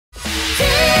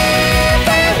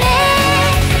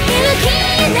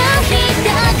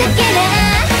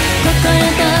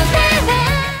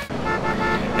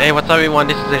Hey, what's up everyone,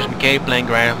 this is AznKei playing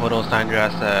Grand Theft Auto San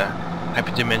Andreas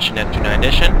Hyperdimension Neptunia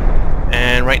edition.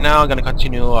 And right now I'm gonna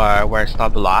continue where I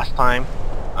stopped the last time.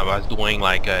 I was doing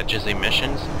like Jizzy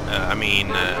missions,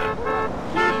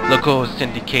 local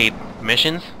syndicate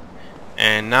missions.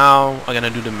 And now I'm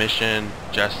gonna do the mission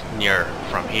just near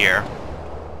from here.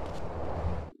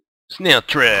 Snail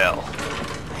Trail.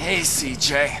 Hey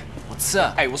CJ, what's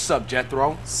up? Hey, what's up,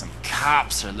 Jethro? Some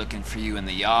cops are looking for you in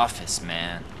the office,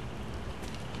 man.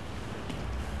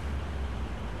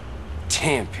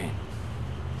 Tenpin.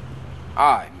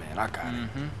 Alright, man, I got it.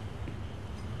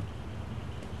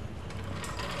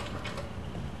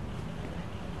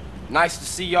 Nice to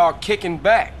see y'all kicking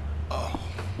back.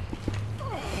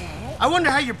 I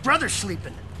wonder how your brother's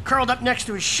sleeping. Curled up next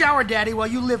to his shower daddy while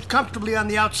you lived comfortably on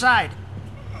the outside.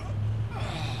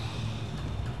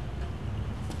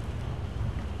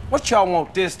 What y'all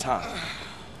want this time?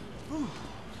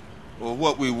 Well,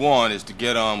 what we want is to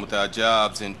get on with our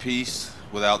jobs in peace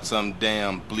without some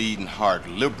damn bleeding heart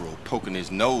liberal poking his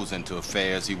nose into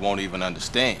affairs he won't even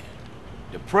understand.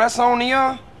 The press on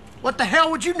y'all? What the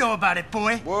hell would you know about it,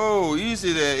 boy? Whoa,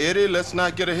 easy there, Eddie. Let's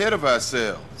not get ahead of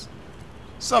ourselves.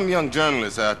 Some young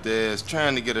journalist out there is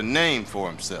trying to get a name for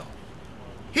himself.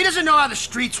 He doesn't know how the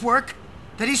streets work.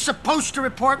 That he's supposed to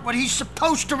report what he's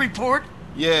supposed to report.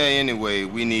 Yeah, anyway,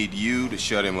 we need you to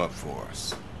shut him up for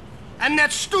us. And that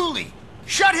Stooley.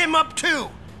 Shut him up too.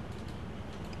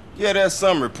 Yeah, there's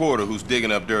some reporter who's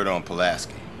digging up dirt on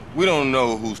Pulaski. We don't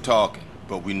know who's talking,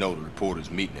 but we know the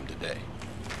reporter's meeting him today.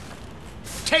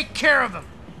 Take care of him.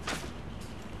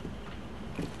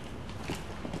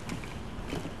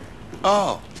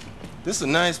 Oh, this is a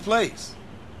nice place,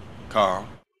 Carl.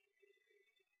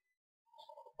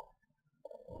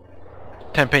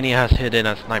 Tenpenny has hidden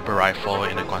a sniper rifle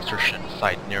in a construction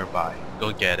site nearby.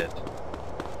 Go get it.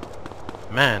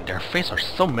 Man, their faces are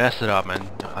so messed up, man,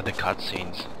 at the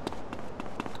cutscenes.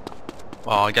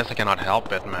 Well, I guess I cannot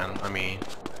help it, man. I mean,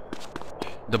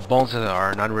 the bones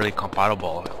are not really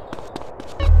compatible.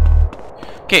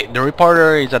 Okay, the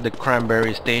reporter is at the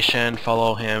Cranberry station.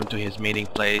 Follow him to his meeting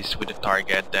place with the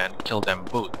target, then kill them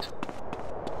both.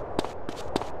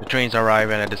 The trains arrive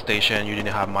and at the station you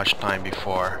didn't have much time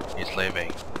before he's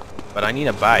leaving. But I need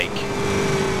a bike.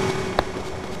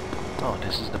 Oh,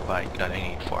 this is the bike that I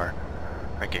need for.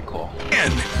 Okay, cool.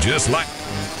 And just like...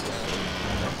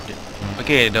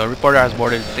 Okay, the reporter has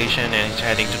boarded the station and is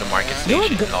heading to the market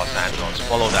station in Los Angeles.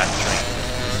 Follow that train.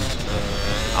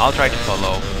 I'll try to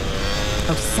follow.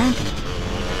 Oh, Santa.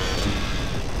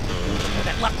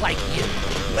 That look like you.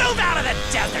 Move out of the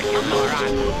desert, you moron!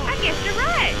 I guess you're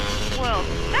right. Well,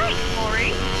 thanks,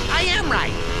 Maurice. I am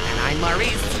right. And I'm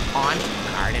Maurice on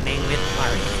Gardening with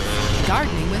Maurice.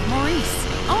 Gardening with Maurice.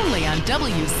 Only on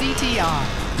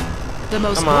WCTR. The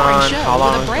most Come boring on, show how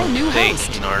long with a brand new will it take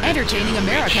host. in order Entertaining to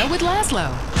America reach with Laszlo.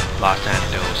 Los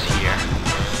Angeles here.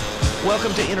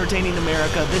 Welcome to Entertaining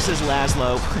America. This is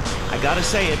Laszlo. I gotta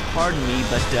say it, pardon me,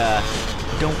 but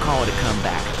don't call it a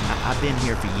comeback. I've been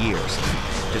here for years,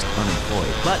 just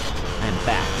unemployed. But I'm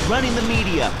back, running the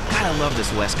media. God, I love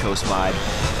this West Coast vibe.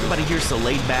 Everybody here's so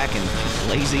laid back and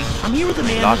lazy. I'm here with a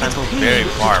man Los who gets Angeles paid very to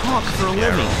far talk from for a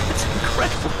Seattle. living. It's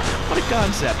incredible. What a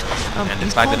concept. And the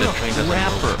he's fact that called the a train doesn't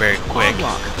rapper. move very quick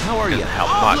Lock, how are you? doesn't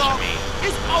help much, I mean.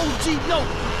 It's OG Loc.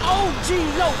 OG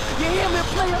Loc. You hear me,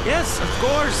 player? Yes, of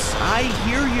course. I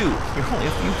hear you. You're only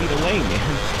a few feet away, man.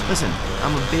 Listen,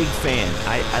 I'm a big fan.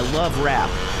 I love rap,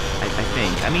 I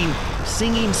think. I mean,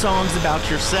 singing songs about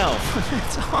yourself.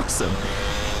 That's awesome.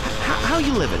 How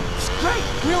you living? Straight.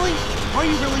 Really? Are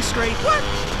you really straight? What?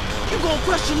 You gonna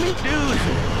question me? Dude,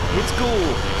 it's cool.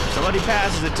 If somebody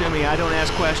passes it to me, I don't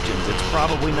ask questions. It's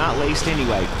probably not laced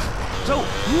anyway. So,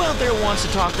 who out there wants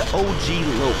to talk to OG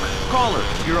Loc? Caller,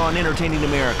 you're on Entertaining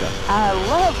America. I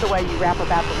love the way you rap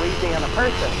about the Louisiana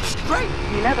person. Straight.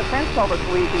 You never sent over to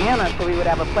Louisiana so we would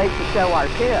have a place to show our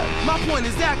kids. My point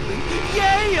exactly.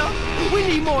 Yeah. We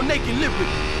need more naked liberty.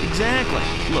 Exactly.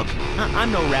 Look,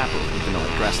 I'm no rapper, even though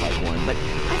I dress like one, but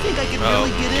I think I could Oh,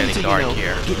 really get getting into, dark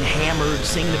here. getting hammered,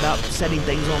 singing about setting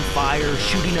things on fire,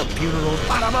 shooting up funerals,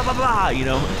 blah, blah, blah, blah,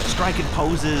 blah, striking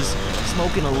poses,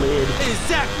 smoking a lid.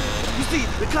 Exactly. You see,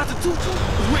 the Constitution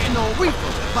was written on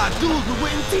reefer by dudes with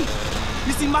written teeth.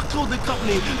 You see, my clothing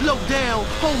company, Low Down,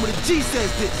 home of the G, says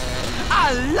this.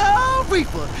 I love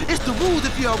reefer. It's the rules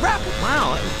if you're a rapper.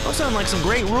 Wow, those sound like some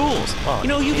great rules. Well,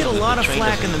 You get a lot of the train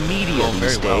flack in the media go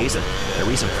these very well days. with At a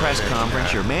recent press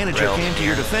conference, your manager rails. came to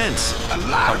your defense. A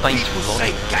lot of Sometimes people people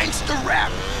say don't. gangster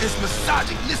rap is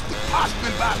misogynistic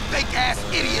posturing by fake-ass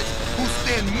idiots who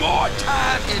spend more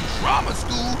time in drama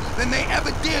school than they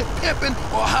ever did pimping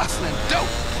or hustling dope.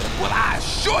 Well, I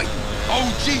assure you,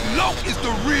 OG Loc is the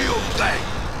real thing.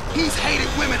 He's hated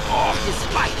women all his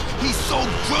life. He's sold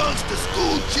drugs to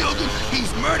school children. He's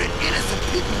murdered innocent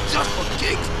people just for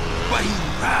kicks. But he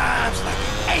rhymes like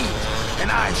an angel.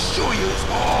 And I assure you it's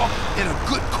all in a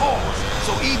good cause.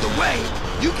 So either way,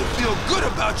 you can feel good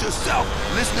about yourself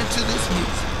listening to this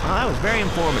music. Well, that was very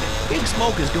informative. Big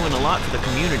Smoke is doing a lot for the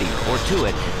community, or to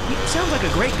it. He sounds like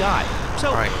a great guy. So,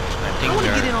 Right, I want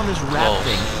to get in on this rap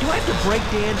thing. Do I have to break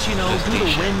dance, you know, do the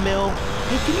windmill?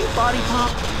 Hey, can you body pop?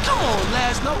 Come on,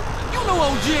 Laszlo. You know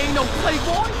OG ain't no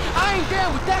playboy. I ain't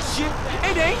down with that shit.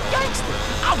 It ain't gangster.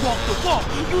 I walk the walk.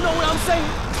 You know what I'm saying?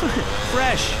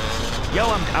 Fresh. Yo,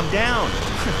 I'm down.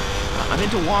 I'm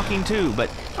into walking too,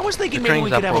 but I was thinking maybe we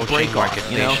could have a break off,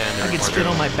 you know? I could spit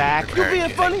on my back. You being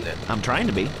funny? I'm trying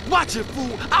to be. Watch it,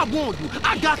 fool. I warned you.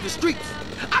 I got the streets.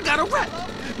 I got a rep.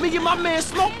 Me and my man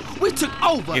Smoke, we took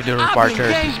over. If the reporter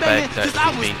suspect that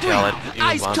he's being talented,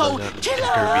 you want to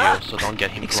interview, so don't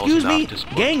get him close enough to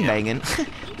smoke him. Gangbanging?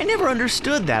 I never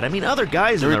understood that. I mean, other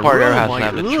guys in the reporter room has like, to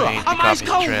have the train to I'm copy ice his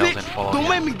cold, trails and bitch. follow Don't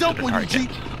make me him dump to the on you, G.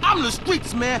 target. I'm the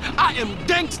streets, man. I am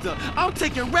gangster. I'm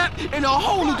taking rap in a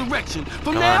whole new direction.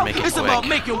 From Come on, now, make it it's quick. about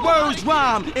making words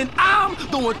rhyme. And I'm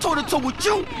going toe-to-toe with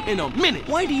you in a minute.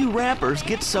 Why do you rappers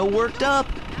get so worked up?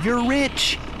 You're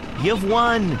rich. You've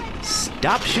won.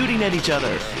 Stop shooting at each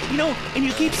other. You know, and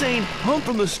you keep saying, I'm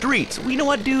from the streets. Well, you know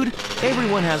what, dude?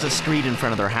 Everyone has a street in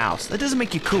front of their house. That doesn't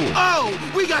make you cool.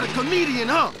 Oh, we got a comedian,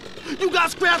 huh? You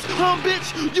got scraps,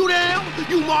 bitch? You down?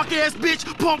 You mark-ass bitch,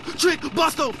 punk, trick,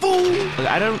 buster, fool? Look,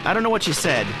 I don't know what you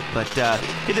said, but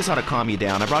hey, this ought to calm you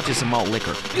down. I brought you some malt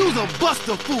liquor. You's a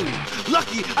buster, fool.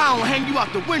 Lucky I don't hang you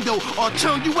out the window or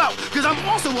turn you out, because I'm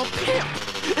also a pimp.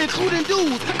 Including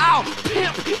dudes, I'll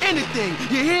pimp anything.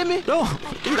 You hear me? Oh,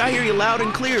 dude, I hear you loud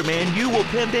and clear, man. You will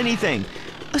pimp anything.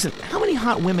 Listen, how many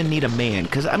hot women need a man?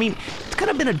 Because, I mean, it's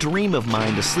kind of been a dream of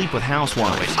mine to sleep with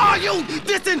housewives. Are you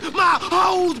dissing my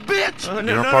hoes, bitch? Dude,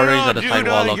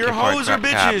 your hoes are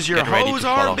bitches. Your hoes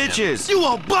are bitches. You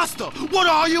a buster. What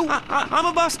are you? I'm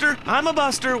a buster. I'm a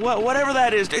buster. Whatever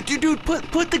that is. Dude,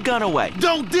 put the gun away.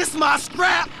 Don't diss my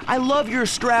strap. I love your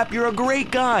strap. You're a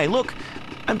great guy. Look,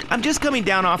 I'm just coming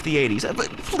down off the 80s. But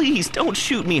please, don't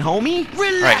shoot me, homie.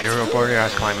 Relax. Right, the reporter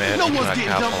has climbed in. No one's getting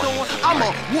dumped on. I'm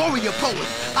a warrior poet.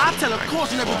 I tell a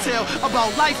cautionary tale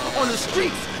about life on the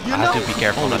streets. You know? I have to be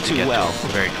careful not to get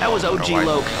very close. That was OG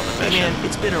Loc. Hey, Mission. man,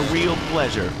 it's been a real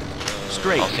pleasure.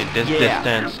 Straight. I'll say this Yeah.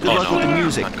 distance. Good luck with the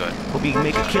music. Not good. Hope you can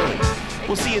make a killing.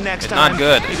 We'll see you next It's time. not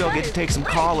good. Maybe I'll get to take some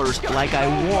callers like I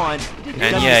want.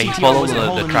 And yeah, he followed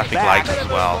the traffic lights as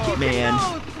well. Man,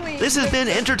 this has been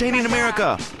Entertaining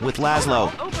America with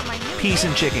Laszlo. Peace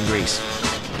and chicken grease.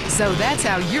 So that's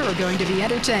how you're going to be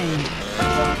entertained.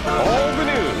 All the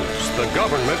news the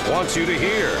government wants you to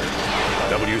hear.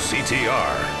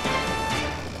 WCTR.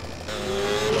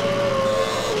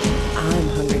 I'm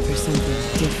hungry for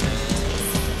something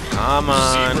different. Come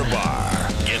on. Zebra Bar.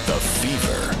 Get the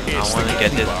fever. I want to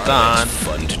get this done. It's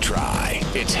fun to try.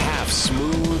 It's half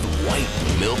smooth white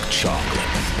milk chocolate,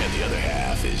 and the other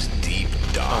half is deep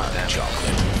dark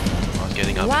chocolate. I was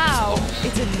getting up. Wow,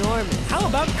 it's enormous. How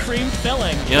about cream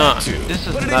filling? Yeah, this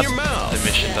is Put it not in your mouth. the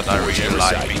mission that I really Whichever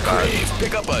like side you because crave.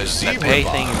 Pick up a the Zebra pay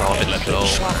Bar thing is all a and bit let slow. the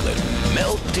chocolate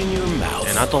melt in your mouth.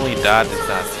 And not only that, is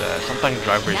that sometimes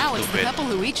drivers Now it's the stupid. couple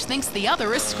who each thinks the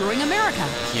other is screwing America.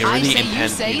 You really I Say You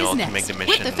intend, Say you know, is to next make the with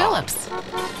mission the long. Phillips.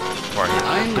 For his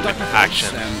I'm stupid Dr.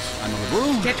 actions. And I'm on the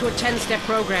room. Get to a 10-step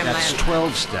program, That's Land.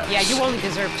 12 steps. Yeah, you only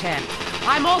deserve 10.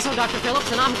 I'm also Dr.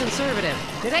 Phillips, and I'm conservative.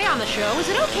 Today on the show, is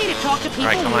it okay to talk to people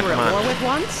Right, come who on, were come at on. war with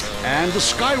once? And the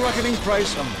skyrocketing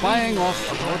price of buying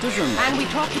off a politician. And we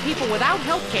talk to people without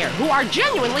health care who are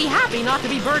genuinely happy not to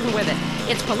be burdened with it.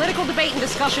 It's political debate and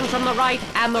discussion from the right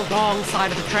and the wrong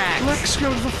side of the tracks. Let's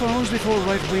go to the phones before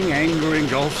right-wing anger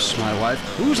engulfs my wife.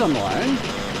 Who's on the line?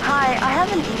 Hi, I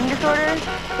have an eating disorder,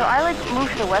 so I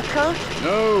moved to the West Coast.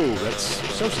 No, that's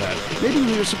so sad. Maybe you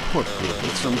need a support group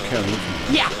with some caring friends.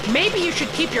 Yeah, maybe you should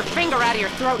keep your finger out of your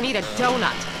throat and eat a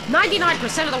donut.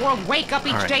 99% of the world wake up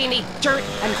each day and eat dirt,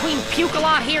 and Queen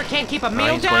Puke-a-Lot here can't keep a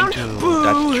meal he's down? going to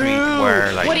that street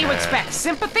where, like, What do you expect,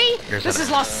 sympathy? This is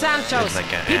Los Santos. like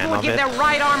a People hand would of give it. their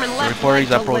right arm and The left reporter leg is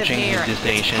to live approaching here. his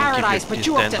destination. It's paradise, Keep but his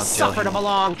you have to distance until suffer to he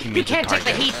belong. You meets the can't take the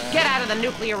target. heat. Get out of the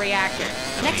nuclear reactor.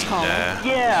 Next call.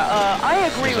 Yeah,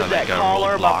 I agree with that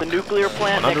caller about the nuclear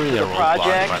plant Well, not next really to a the roadblock,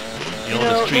 project. but You the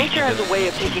know, street, nature has a way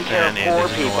of taking care of and poor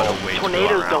there's no other people. way to go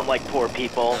Tornadoes around. don't like poor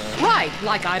people. Right,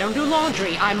 like I don't do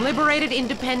laundry. I'm liberated,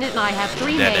 independent, and I have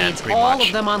 3 Dead end, maids, pretty all much.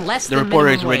 of them on less The than reporter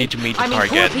minimum is ready wage. to meet the I mean,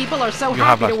 target. poor people are so You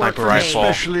have happy a to work sniper for me. rifle.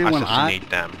 Especially when Assassinate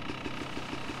them.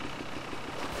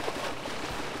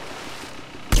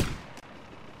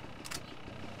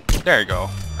 There you go.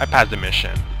 I passed the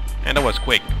mission. And that was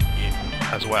quick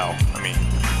as well. I mean,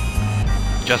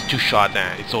 just 2 shots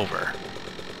and it's over.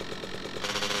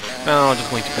 Now I'm just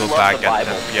going to go back at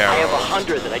the Fierro. I have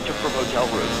 100 that I took from hotel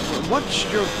rooms.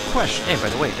 What's your question? Hey, by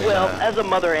the way, well, as a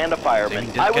mother and a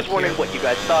fireman, I was wondering what you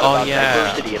guys thought about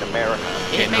diversity in America.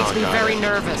 It makes me very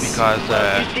nervous. Because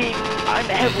you see, I'm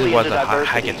heavily into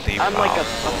diversity. I'm like a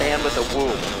man with a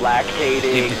womb,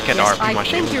 lactating. I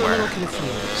think you're a little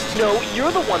confused. No,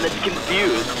 you're the one that's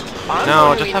confused.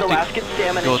 No, just have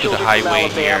to go to the highway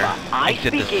here,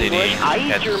 exit the city, I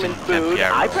head eat to German San food,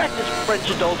 Andreas. I practice French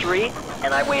adultery,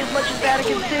 and I weigh as much as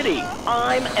Vatican City.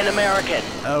 I'm an American.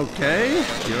 Okay,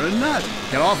 you're a nut.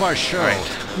 Get off our show.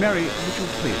 Right. Mary, would you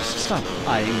please stop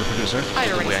eyeing the producer?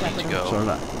 I already I need to go. So did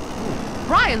I.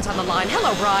 Brian's on the line.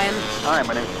 Hello, Brian. Hi,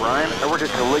 my name's Brian. I work at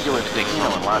Caligula's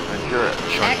Casino in Las Venturas.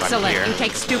 Excellent. You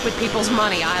take stupid people's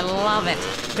money. I love it.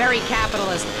 Very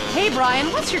capitalist. Hey,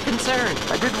 Brian, what's your concern?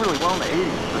 I did really well in the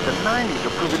 80s, but the 90s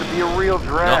are proving to be a real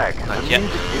drag. Nope, the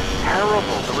music is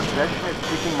terrible. The recession is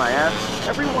kicking my ass.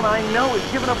 Everyone I know is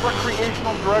giving up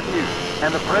recreational drug use.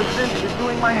 And the president is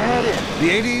doing my head in.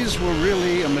 The 80s were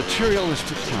really a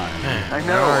materialistic time. I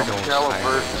know, I'm a shallow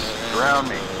person.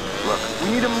 Drown me. Look, we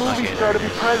need a movie star to be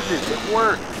president. It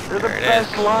works. They're the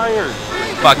best liars.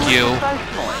 Fuck you.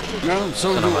 No,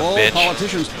 so do all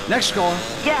politicians. Next caller.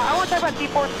 Yeah, I want to talk about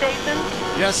deforestation.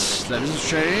 Yes, that is a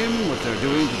shame what they're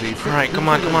doing to the... Alright, come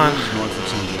on, come on. North of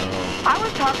San Andreas. I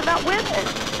was talking about women,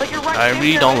 but you're right. I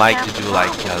really don't like to do like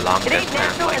long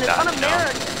distance like that, you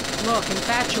know. Look,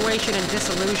 infatuation and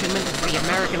disillusionment is the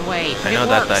American way. I know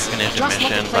that I finished the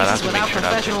mission, but I have to make sure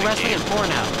that's professional wrestling and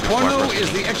porno. Porno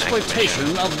is the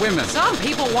exploitation of women. Some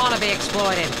people want to be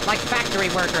exploited, like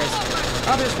factory workers.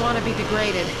 Others want to be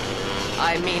degraded.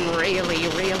 I mean really,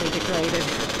 really degraded.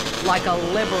 Like a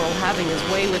liberal having his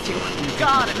way with you.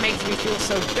 God, it makes me feel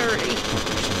so dirty.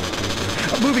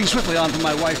 Moving swiftly on from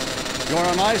my wife. You're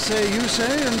on I say, you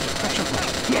say, and catch up.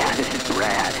 Yeah, this is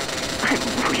Brad. I'm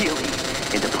really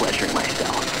into pleasuring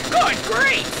myself. Good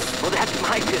grief! Well, that's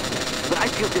my business, but I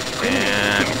feel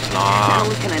discriminated against. Not Not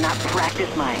only can I not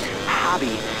practice my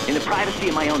hobby in the privacy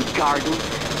of my own garden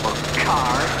or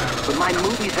car, but my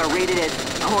movies are rated as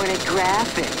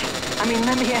pornographic. I mean,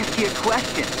 let me ask you a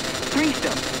question.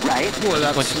 Threesome, right? Well,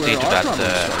 I'm going to stay to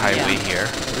that highway here.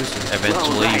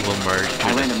 Eventually, we'll merge to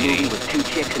I the ran a city. movie with 2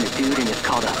 chicks and a dude, and it's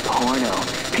called a porno.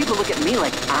 People look at me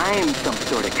like I'm some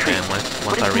sort of creep. And once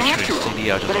but I it's reach natural. the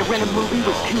city, I'll just But I ran a movie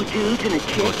with 2 dudes and a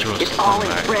chick. It's all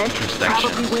in French.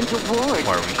 Probably wins awards.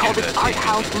 Called it Art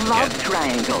House Love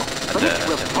Triangle. But it's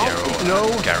revolting. No,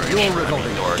 you're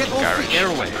revolting. Get off the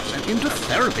airwaves and into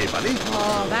therapy, buddy.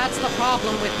 Oh, that's the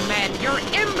problem with men. You're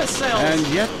imbeciles. And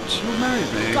yet you married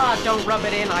me. God, don't rub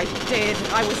it in. I did.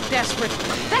 I was desperate.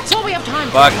 That's all we have time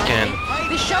for. Fucking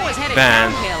This show is headed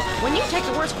ban downhill. When you take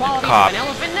the worst qualities cop. of an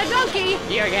elephant and a donkey,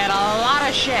 you get a lot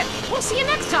of shit. We'll see you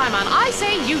next time on I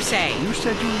Say, You Say. You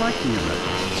said you liked me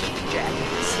already.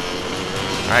 Jackass.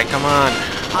 Alright, come on.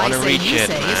 I I want to Say, reach You it,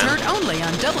 Say is heard man. only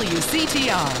on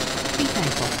WCTR. Be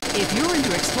thankful. If you're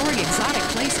into exploring exotic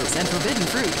places and forbidden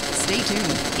fruit, stay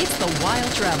tuned. It's The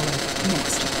Wild Traveler.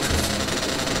 Next.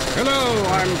 Hello,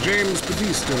 I'm James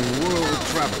Bautista, World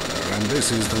Traveler, and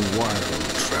this is The Wild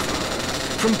Traveler.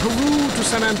 From Peru to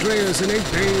San Andreas in 8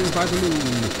 days by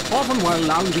balloon, often while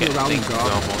lounging around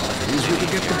garden parties, we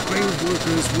could get the brave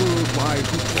workers worldwide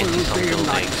who toil day and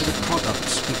night for the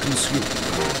products we consume.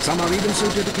 Some are even so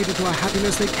dedicated to our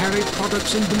happiness they carry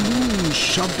products in balloons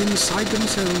shoved inside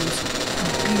themselves.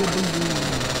 Be a balloon.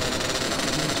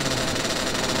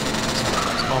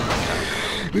 Oh my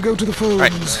god. We go to the phones.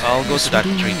 Right, I'll go to that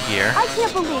street here. I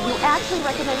can't believe you actually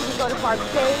recommended we go to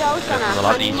Barbados on our It's a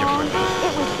lot easier for honeymoon. me.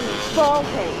 It was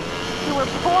revolting. You were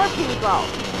poor people.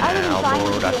 I was I'll trying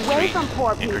borrow to that be away street from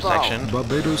poor people. intersection.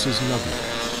 Barbados is lovely.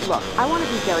 Look, I want to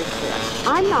be very clear.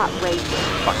 I'm not racist.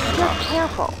 Fucking Just cops.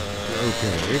 careful.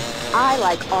 Okay. I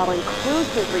like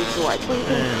all-inclusive resorts where you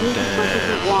can eat as much as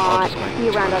you want, be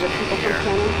around other people from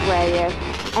San Andreas,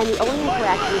 and the only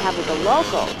interaction you have with the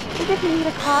locals is if you need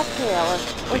a cocktail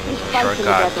or some spice in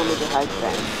the bedroom with your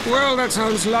husband. Well, that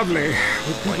sounds lovely.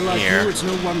 With people like here. you, it's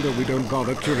no wonder we don't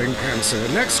bother curing cancer.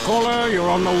 Next caller, you're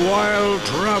on The Wild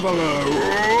Traveler.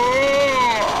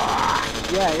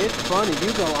 Yeah, it's funny.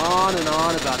 You go on and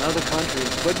on about other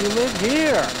countries, but you live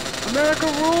here. America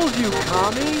rules, you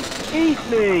commie. Eat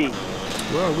me.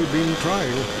 Well, we've been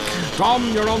trying.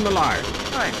 Tom, you're on the line.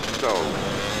 I'm so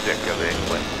sick of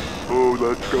England. Oh,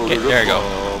 let's go to the There you go.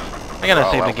 pub. I gotta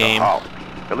save the game.